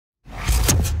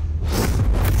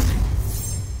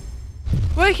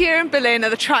We're here in Berlin at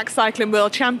the Track Cycling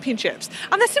World Championships,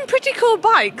 and there's some pretty cool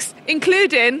bikes,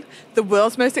 including the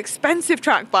world's most expensive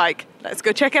track bike. Let's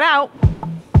go check it out.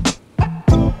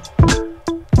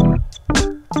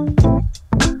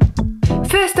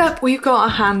 First up, we've got our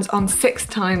hands on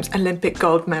 6-time Olympic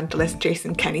gold medalist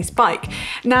Jason Kenny's bike.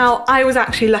 Now, I was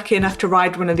actually lucky enough to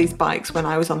ride one of these bikes when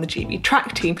I was on the GB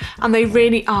track team, and they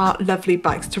really are lovely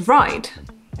bikes to ride.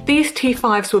 These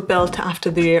T5s were built after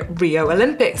the Rio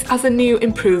Olympics as a new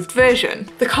improved version.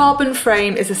 The carbon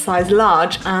frame is a size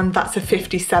large, and that's a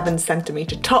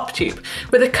 57cm top tube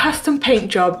with a custom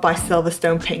paint job by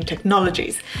Silverstone Paint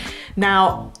Technologies.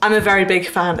 Now, I'm a very big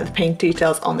fan of the paint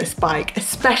details on this bike,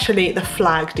 especially the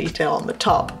flag detail on the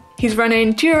top. He's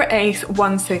running Dura-Ace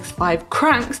 165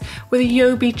 cranks with a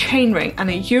Yobi chainring and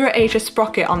a Euro-Asia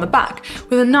sprocket on the back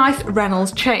with a nice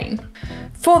Reynolds chain.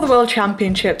 For the World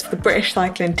Championships, the British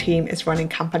cycling team is running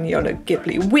Campagnolo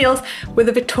Ghibli wheels with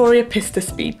the Vittoria Pista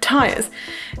Speed tyres.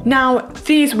 Now,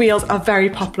 these wheels are very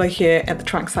popular here at the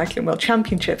Track Cycling World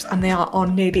Championships, and they are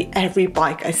on nearly every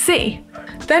bike I see.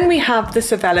 Then we have the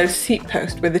Cervelo seat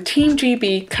post with the Team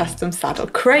GB custom saddle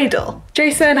cradle.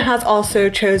 Jason has also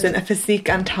chosen a Physique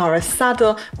Antares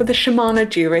saddle with the Shimano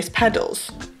Dura-Ace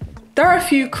pedals. There are a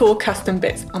few cool custom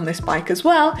bits on this bike as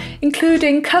well,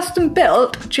 including custom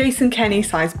built Jason Kenny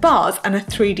size bars and a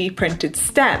 3D printed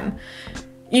stem.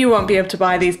 You won't be able to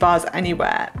buy these bars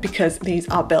anywhere because these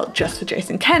are built just for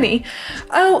Jason Kenny.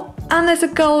 Oh, and there's a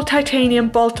gold titanium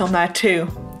bolt on there too.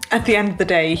 At the end of the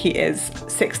day, he is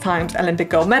 6-time Olympic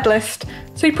gold medalist,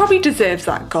 so he probably deserves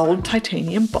that gold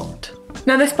titanium bolt.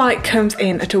 Now, this bike comes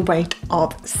in at a weight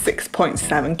of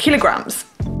 6.7 kilograms.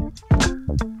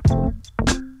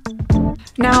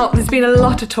 Now, there's been a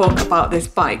lot of talk about this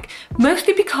bike,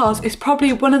 mostly because it's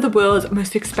probably one of the world's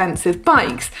most expensive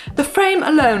bikes. The frame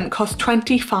alone costs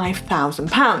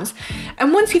 £25,000,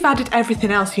 and once you've added everything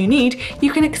else you need,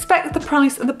 you can expect the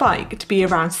price of the bike to be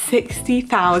around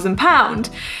 £60,000.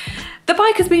 The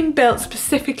bike has been built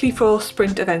specifically for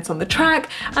sprint events on the track,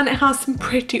 and it has some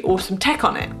pretty awesome tech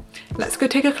on it. Let's go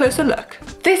take a closer look.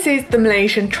 This is the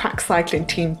Malaysian track cycling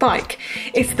team bike.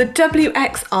 It's the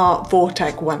WXR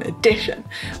Vortec 1 edition,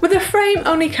 with a frame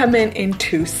only coming in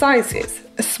 2 sizes,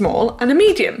 a small and a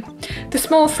medium. The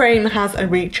small frame has a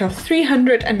reach of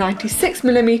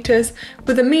 396mm,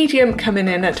 with a medium coming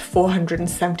in at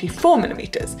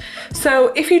 474mm.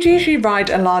 So if you'd usually ride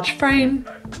a large frame,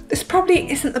 this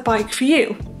probably isn't the bike for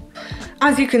you.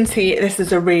 As you can see, this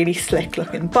is a really slick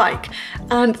looking bike,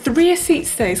 and the rear seat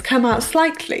stays come out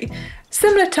slightly,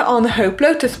 similar to on the Hope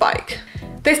Lotus bike.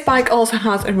 This bike also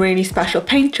has a really special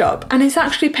paint job, and is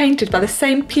actually painted by the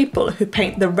same people who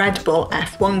paint the Red Bull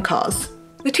F1 cars.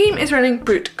 The team is running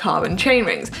Brute carbon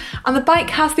chainrings, and the bike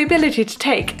has the ability to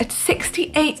take a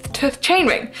 68th tooth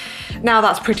chainring. Now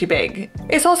that's pretty big.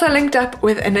 It's also linked up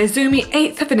with an Izumi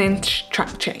 1/8 of an inch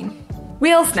track chain.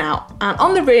 Wheels now, and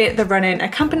on the rear they're running a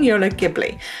Campagnolo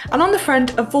Ghibli, and on the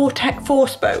front a Vortec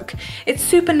 4-spoke. It's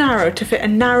super narrow to fit a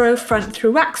narrow front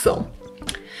through axle.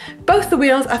 Both the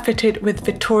wheels are fitted with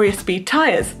Vittoria Speed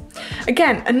tyres.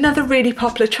 Again, another really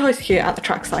popular choice here at the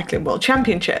Track Cycling World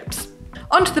Championships.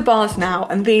 Onto the bars now,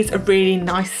 and these are really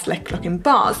nice slick looking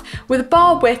bars with a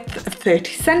bar width of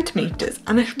 30cm,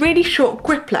 and a really short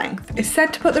grip length is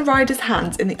said to put the rider's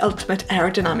hands in the ultimate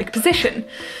aerodynamic position.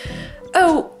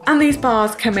 Oh, and these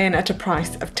bars come in at a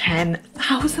price of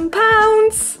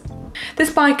 £10,000.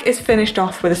 This bike is finished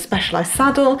off with a specialised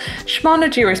saddle, Shimano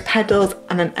Dura-Ace pedals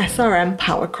and an SRM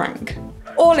power crank.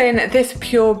 All in, this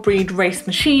pure breed race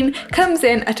machine comes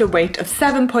in at a weight of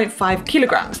 7.5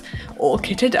 kilograms, all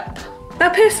kitted up. Now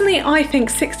personally, I think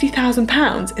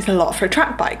 £60,000 is a lot for a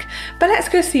track bike, but let's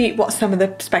go see what some of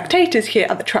the spectators here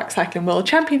at the Track Cycling World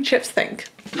Championships think.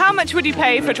 How much would you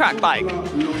pay for a track bike?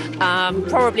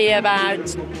 Probably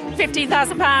about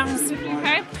 £15,000.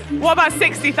 Okay. What about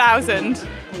 60,000?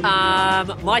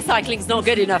 My cycling's not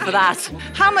good enough for that.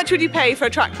 How much would you pay for a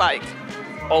track bike?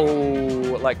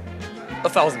 Oh, like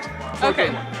 1,000. Okay.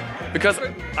 Because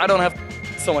I don't have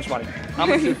so much money.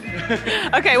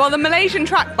 Okay, well the Malaysian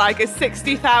track bike is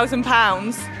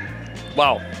 £60,000.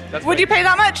 Wow. Would you pay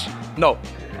that much? No.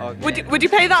 Okay. Would you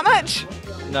pay that much?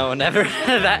 No, never.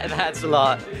 That's a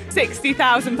lot.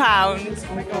 £60,000.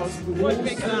 Oh my God. What do you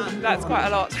think of that? That's quite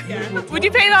a lot. Yeah. Would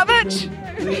you pay that much?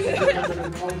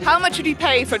 How much would you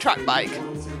pay for a track bike?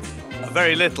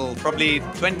 Very little, probably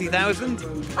 20,000.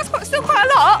 That's still quite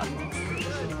a lot.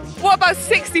 What about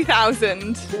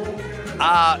 60,000?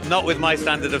 Not with my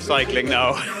standard of cycling,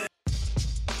 no.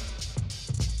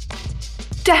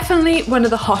 Definitely one of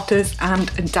the hottest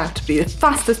and undoubtedly the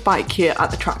fastest bike here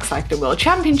at the Track Cycling World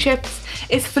Championships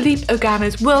is Philippe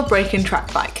Ogana's world-breaking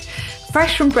track bike.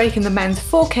 Fresh from breaking the men's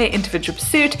 4K individual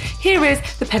pursuit, here is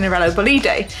the Pinarello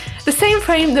Bolide, the same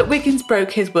frame that Wiggins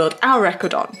broke his world hour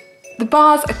record on. The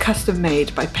bars are custom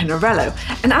made by Pinarello,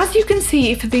 and as you can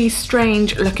see for these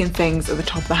strange looking things at the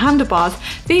top of the handlebars,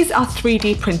 these are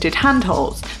 3D printed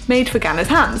handholds made for Ganna's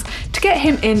hands to get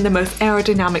him in the most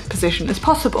aerodynamic position as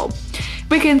possible.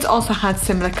 Wiggins also had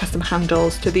similar custom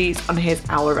handles to these on his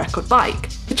hour record bike.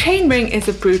 The chainring is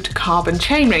a brute carbon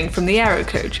chainring from the Aero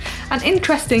Coach, and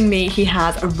interestingly he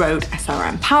has a Road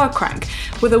SRM power crank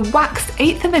with a waxed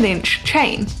 1/8 of an inch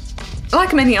chain.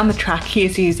 Like many on the track, he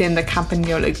is using the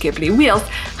Campagnolo Ghibli wheels,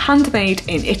 handmade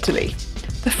in Italy.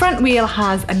 The front wheel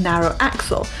has a narrow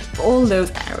axle for all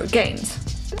those aero gains.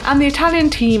 And the Italian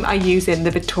team are using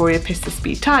the Vittoria Pista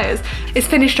Speed tyres. It's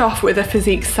finished off with a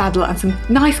physique saddle and some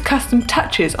nice custom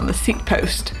touches on the seat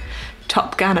post.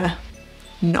 Top Ganna.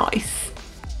 Nice.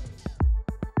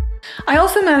 I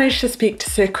also managed to speak to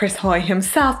Sir Chris Hoy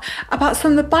himself about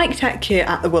some of the bike tech here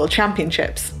at the World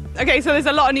Championships. Okay, so there's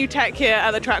a lot of new tech here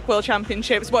at the Track World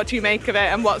Championships. What do you make of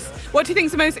it, and what do you think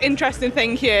is the most interesting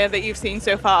thing here that you've seen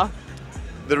so far?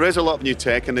 There is a lot of new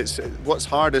tech, and what's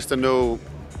hard is to know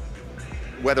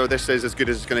whether this is as good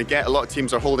as it's going to get. A lot of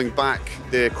teams are holding back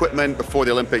the equipment before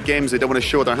the Olympic Games. They don't want to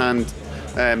show their hand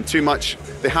too much.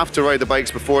 They have to ride the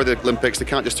bikes before the Olympics. They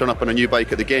can't just turn up on a new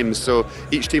bike at the Games. So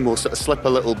each team will sort of slip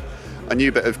a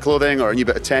new bit of clothing or a new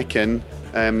bit of tech in.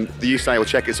 The UCI will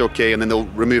check it's okay, and then they'll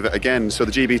remove it again. So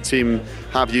the GB team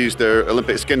have used their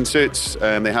Olympic skin suits.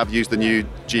 They have used the new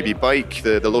GB bike,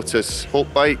 the Lotus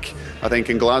Hope bike, I think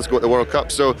in Glasgow at the World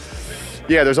Cup. So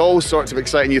yeah, there's all sorts of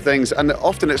exciting new things, and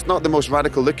often it's not the most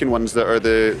radical looking ones that are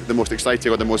the most exciting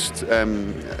or the most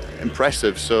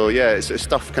impressive. So yeah, it's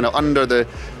stuff kind of under the,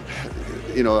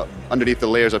 underneath the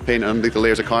layers of paint and underneath the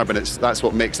layers of carbon. That's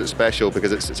what makes it special,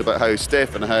 because it's about how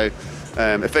stiff and how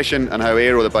efficient and how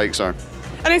aero the bikes are.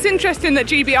 And it's interesting that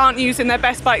GB aren't using their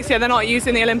best bikes here. They're not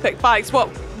using the Olympic bikes.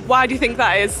 Why do you think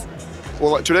that is?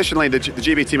 Well, traditionally the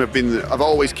GB team have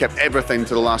always kept everything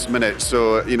to the last minute.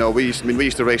 So we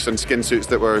used to race on skin suits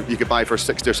that you could buy for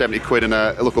 60 or 70 quid in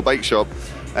a local bike shop.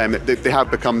 They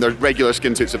have become, their regular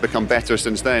skin suits have become better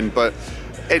since then. But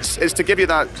it's to give you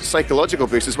that psychological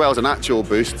boost as well as an actual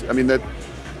boost. I mean,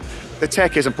 the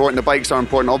tech is important, the bikes are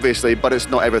important obviously, but it's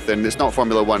not everything. It's not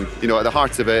Formula One. At the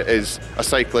heart of it is a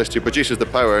cyclist who produces the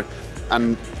power,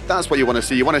 and that's what you want to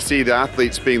see. You want to see the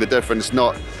athletes being the difference,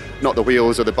 not the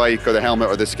wheels or the bike or the helmet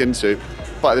or the skin suit.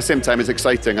 But at the same time, it's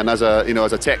exciting, and as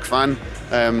a tech fan,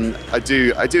 I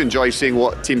do enjoy seeing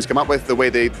what teams come up with, the way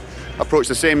they approach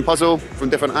the same puzzle from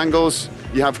different angles.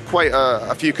 You have quite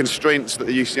a few constraints that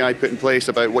the UCI put in place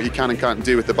about what you can and can't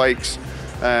do with the bikes.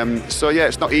 So yeah,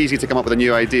 it's not easy to come up with a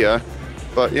new idea,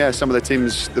 but yeah, some of the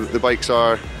teams, the bikes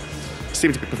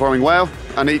seem to be performing well,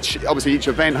 and obviously each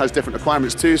event has different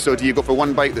requirements too. So do you go for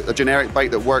one bike, a generic bike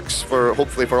that works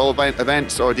hopefully for all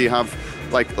events, or do you have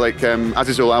like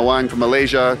Azizul Awang from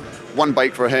Malaysia, one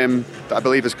bike for him that I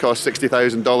believe has cost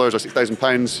 $60,000 or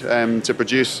 £6,000 to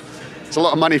produce? It's a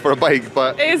lot of money for a bike,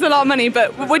 but it is a lot of money.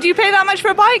 But would you pay that much for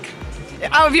a bike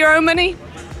out of your own money?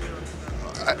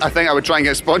 I think I would try and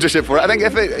get sponsorship for it. I think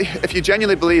if you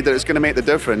genuinely believe that it's going to make the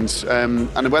difference,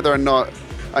 and whether or not,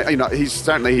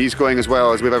 he's going as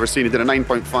well as we've ever seen. He did a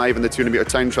 9.5 in the 200-meter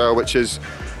time trial, which is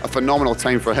a phenomenal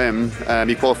time for him.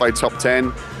 He qualified top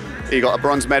 10. He got a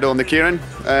bronze medal in the Keirin.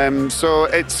 So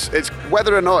it's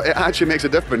whether or not it actually makes a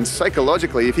difference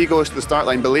psychologically. If he goes to the start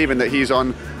line believing that he's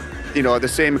on, the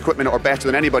same equipment or better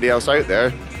than anybody else out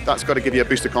there, that's got to give you a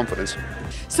boost of confidence.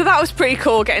 So that was pretty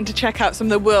cool, getting to check out some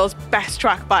of the world's best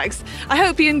track bikes. I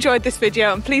hope you enjoyed this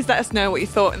video, and please let us know what you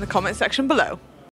thought in the comment section below.